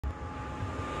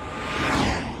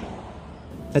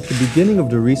At the beginning of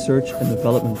the research and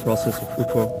development process of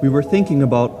Ukko, we were thinking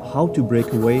about how to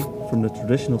break away from the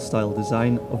traditional style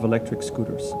design of electric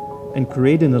scooters and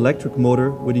create an electric motor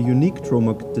with a unique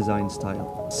Tromox design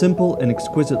style. Simple and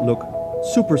exquisite look,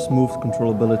 super smooth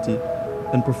controllability,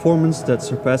 and performance that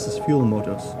surpasses fuel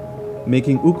motors,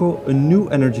 making Ukko a new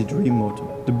energy dream motor.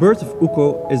 The birth of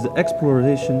Ukko is the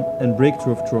exploration and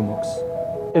breakthrough of Tromox.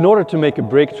 In order to make a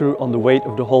breakthrough on the weight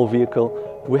of the whole vehicle,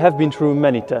 we have been through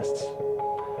many tests.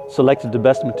 Selected the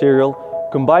best material,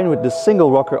 combined with the single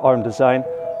rocker arm design,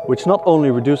 which not only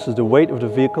reduces the weight of the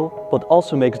vehicle, but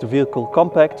also makes the vehicle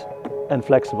compact and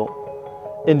flexible.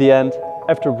 In the end,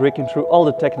 after breaking through all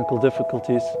the technical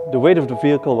difficulties, the weight of the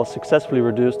vehicle was successfully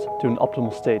reduced to an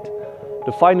optimal state.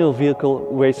 The final vehicle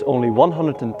weighs only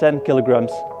 110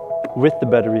 kilograms, with the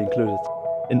battery included.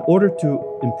 In order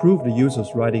to improve the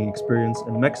user's riding experience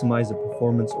and maximize the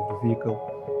performance of the vehicle,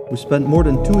 we spent more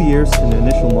than 2 years in the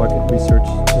initial market research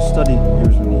to study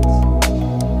user needs.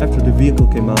 After the vehicle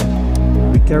came out,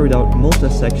 we carried out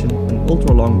multi-section and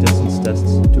ultra-long distance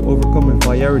tests to overcome a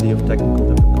variety of technical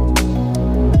difficulties.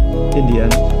 In the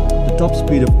end, the top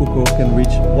speed of Ukko can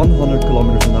reach 100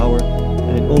 km an hour,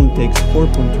 and it only takes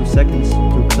 4.2 seconds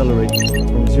to accelerate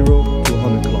from 0 to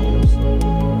 100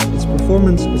 km. Its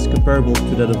performance is comparable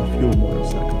to that of a fuel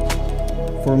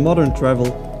motorcycle. For modern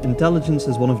travel, intelligence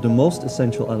is one of the most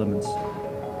essential elements.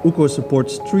 Ukko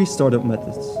supports 3 startup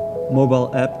methods: mobile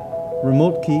app,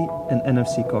 remote key and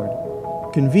NFC card.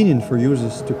 Convenient for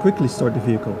users to quickly start the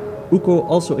vehicle. Ukko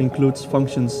also includes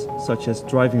functions such as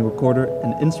driving recorder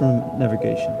and instrument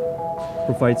navigation.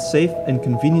 Provides safe and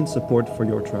convenient support for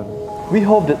your travel. We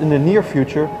hope that in the near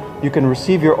future you can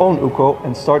receive your own Ukko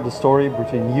and start the story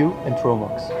between you and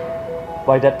Tromox.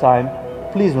 By that time,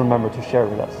 please remember to share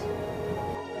with us.